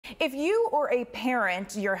If you or a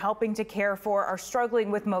parent you're helping to care for are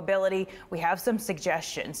struggling with mobility, we have some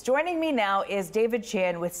suggestions. Joining me now is David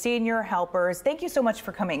Chan with Senior Helpers. Thank you so much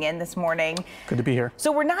for coming in this morning. Good to be here.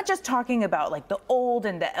 So we're not just talking about like the old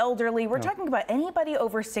and the elderly. We're talking about anybody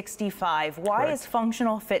over 65. Why is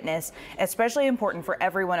functional fitness especially important for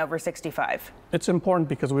everyone over 65? It's important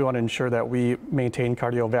because we want to ensure that we maintain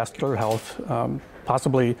cardiovascular health,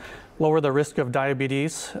 possibly lower the risk of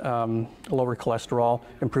diabetes, lower cholesterol,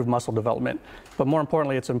 improve muscle development. But more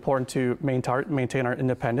importantly, it's important to maintain our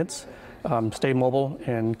independence, stay mobile,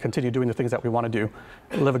 and continue doing the things that we want to do,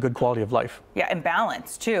 live a good quality of life. Yeah, and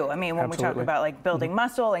balance too. I mean, when we talk about like building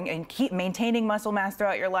muscle and keep maintaining muscle mass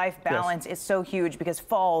throughout your life, balance is so huge because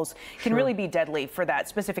falls can really be deadly for that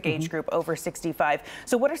specific age group over 65.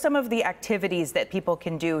 So what are some of the activities that people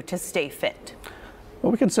can do to stay fit?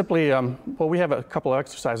 Well, we can simply, well, we have a couple of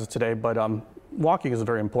exercises today, but walking is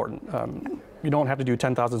very important. You don't have to do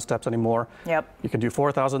 10,000 steps anymore. Yep. You can do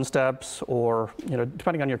 4,000 steps, or, you know,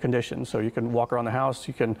 depending on your condition. So you can walk around the house,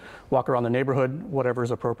 you can walk around the neighborhood, whatever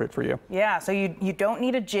is appropriate for you. Yeah, so you don't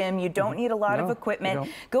need a gym, you don't need a lot of equipment.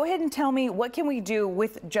 Go ahead and tell me, what can we do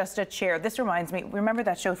with just a chair? This reminds me, remember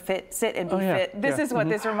that show Sit and Be Fit? This is what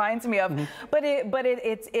this reminds me of. But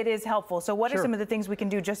it is helpful. So what are some of the things we can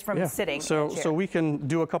do just from sitting? So we can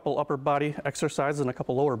do a couple upper body exercises and a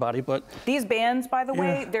couple lower body, but these bands, by the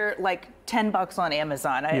way, they're like $10 on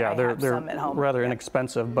Amazon. I have some at home. Rather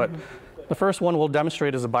inexpensive, but the first one we'll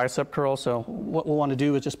demonstrate is a bicep curl. So what we'll want to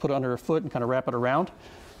do is just put it under a foot and kind of wrap it around,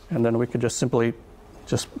 and then we could just simply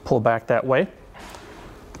pull back that way.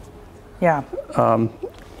 Yeah.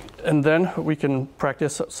 And then we can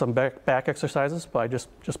practice some back exercises by just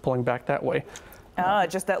pulling back that way.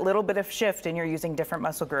 Just that little bit of shift, and you're using different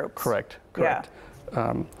muscle groups. Correct. Yeah.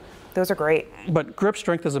 Those are great. But grip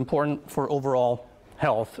strength is important for overall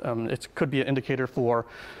health. It could be an indicator for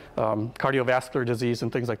cardiovascular disease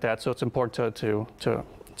and things like that. So it's important to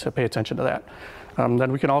pay attention to that.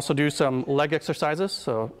 Then we can also do some leg exercises.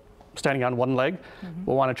 So standing on one leg,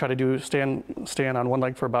 we'll want to try to stand on one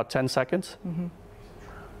leg for about 10 seconds.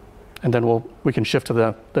 And then we can shift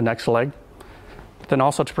to the next leg. Then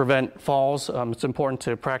also to prevent falls, it's important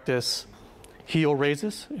to practice heel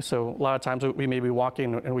raises. So a lot of times we may be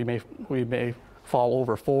walking and we may fall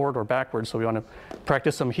over forward or backwards, so we want to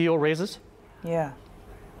practice some heel raises. Yeah.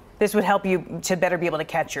 This would help you to better be able to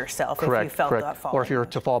catch yourself if you felt that fall. Or if you were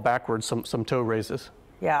to fall backwards, some toe raises.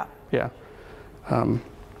 Yeah. Yeah.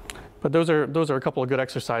 But those are a couple of good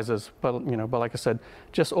exercises. But but like I said,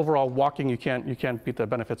 just overall walking, you can't beat the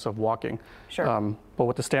benefits of walking. Sure. But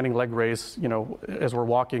with the standing leg raise, as we're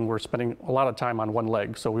walking, we're spending a lot of time on one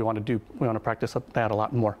leg, so we want to practice that a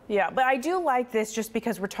lot more. Yeah, but I do like this just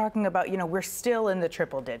because we're talking about we're still in the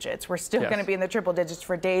triple digits. We're still going to be in the triple digits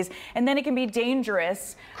for days, and then it can be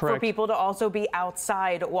dangerous for people to also be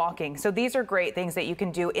outside walking. So these are great things that you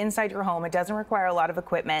can do inside your home. It doesn't require a lot of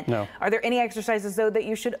equipment. No. Are there any exercises though that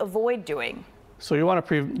you should avoid doing? So you want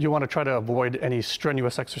to try to avoid any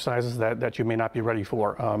strenuous exercises that you may not be ready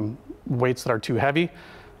for. Weights that are too heavy,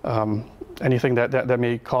 anything that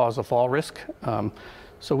may cause a fall risk.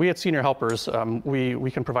 So we at Senior Helpers, we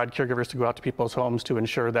can provide caregivers to go out to people's homes to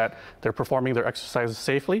ensure that they're performing their exercises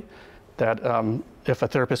safely. That if a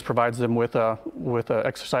therapist provides them with a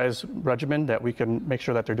exercise regimen, that we can make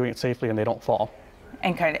sure that they're doing it safely and they don't fall.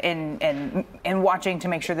 And kind of and watching to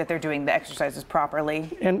make sure that they're doing the exercises properly.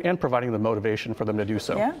 And providing the motivation for them to do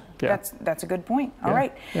so. Yeah. That's a good point. All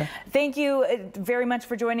right. Yeah. Thank you very much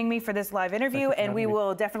for joining me for this live interview. And we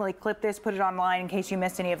will definitely clip this, put it online in case you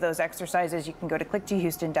missed any of those exercises. You can go to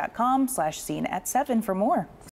click2houston.com/scene@7 for more.